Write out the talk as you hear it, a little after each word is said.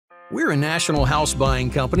We're a national house buying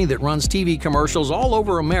company that runs TV commercials all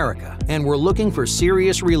over America, and we're looking for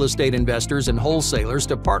serious real estate investors and wholesalers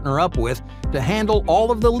to partner up with to handle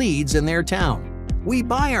all of the leads in their town. We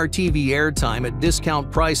buy our TV airtime at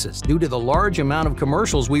discount prices due to the large amount of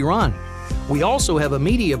commercials we run. We also have a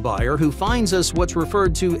media buyer who finds us what's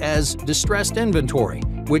referred to as distressed inventory,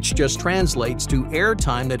 which just translates to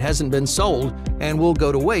airtime that hasn't been sold and will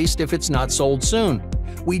go to waste if it's not sold soon.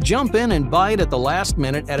 We jump in and buy it at the last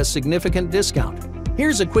minute at a significant discount.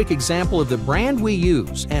 Here's a quick example of the brand we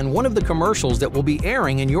use and one of the commercials that will be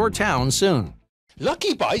airing in your town soon.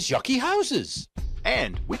 Lucky buys Yucky houses.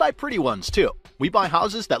 And we buy pretty ones too. We buy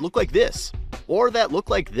houses that look like this, or that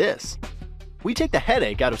look like this. We take the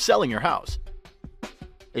headache out of selling your house.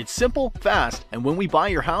 It's simple, fast, and when we buy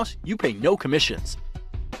your house, you pay no commissions.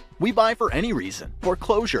 We buy for any reason: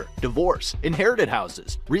 foreclosure, divorce, inherited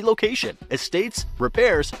houses, relocation, estates,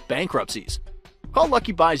 repairs, bankruptcies. Call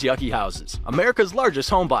Lucky Buys Yucky Houses, America's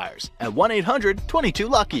largest home buyers, at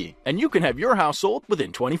 1-800-22-LUCKY, and you can have your house sold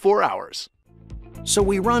within 24 hours. So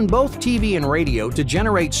we run both TV and radio to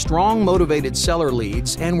generate strong, motivated seller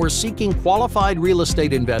leads, and we're seeking qualified real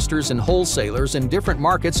estate investors and wholesalers in different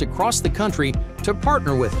markets across the country to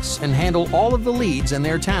partner with us and handle all of the leads in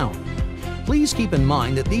their town. Please keep in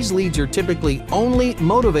mind that these leads are typically only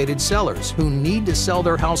motivated sellers who need to sell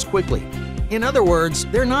their house quickly. In other words,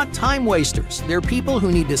 they're not time wasters. They're people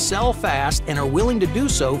who need to sell fast and are willing to do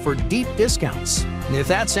so for deep discounts. And if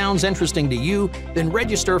that sounds interesting to you, then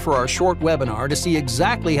register for our short webinar to see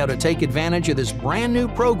exactly how to take advantage of this brand new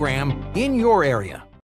program in your area.